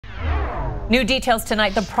New details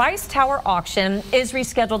tonight. The Price Tower auction is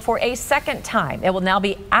rescheduled for a second time. It will now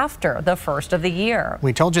be after the first of the year.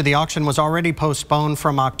 We told you the auction was already postponed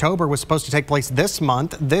from October. It was supposed to take place this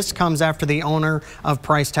month. This comes after the owner of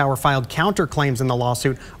Price Tower filed counterclaims in the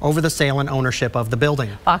lawsuit over the sale and ownership of the building.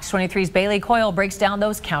 Fox 23's Bailey Coyle breaks down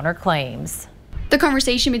those counterclaims. The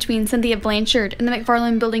conversation between Cynthia Blanchard and the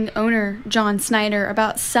McFarlin Building owner, John Snyder,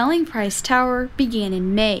 about selling Price Tower began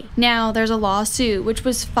in May. Now there's a lawsuit which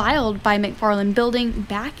was filed by McFarlin Building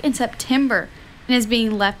back in September and is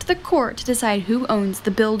being left to the court to decide who owns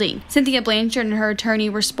the building. Cynthia Blanchard and her attorney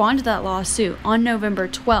responded to that lawsuit on November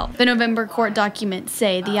 12th. The November court documents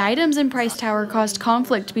say the items in Price Tower caused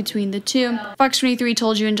conflict between the two. Fox 23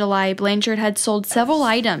 told you in July Blanchard had sold several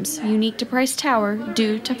items unique to Price Tower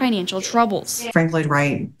due to financial troubles. Frank Lloyd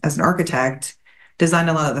Wright, as an architect, designed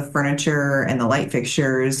a lot of the furniture and the light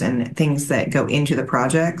fixtures and things that go into the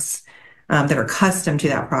projects that are custom to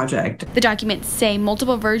that project. The documents say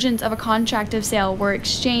multiple versions of a contract of sale were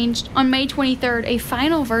exchanged. On May 23rd, a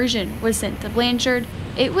final version was sent to Blanchard.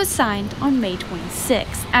 It was signed on May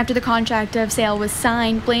 26th. After the contract of sale was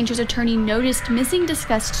signed, Blanchard's attorney noticed missing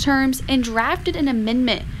discussed terms and drafted an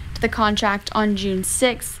amendment to the contract on June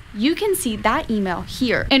 6th. You can see that email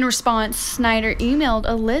here. In response, Snyder emailed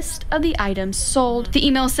a list of the items sold. The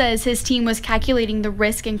email says his team was calculating the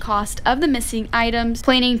risk and cost of the missing items,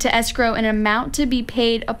 planning to escrow an amount to be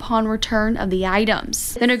paid upon return of the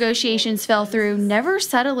items. The negotiations fell through, never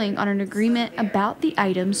settling on an agreement about the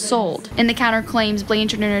items sold. In the counterclaims,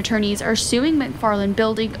 Blanchard and attorneys are suing McFarlin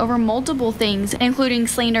Building over multiple things, including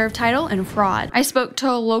slander of title and fraud. I spoke to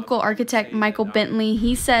a local architect, Michael Bentley.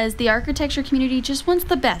 He says the architecture community just wants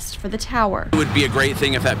the best for the tower. It would be a great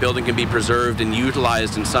thing if that building can be preserved and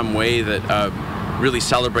utilized in some way that really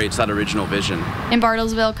celebrates that original vision. In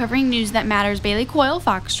Bartlesville, covering news that matters, Bailey Coyle,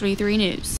 Fox 23 News.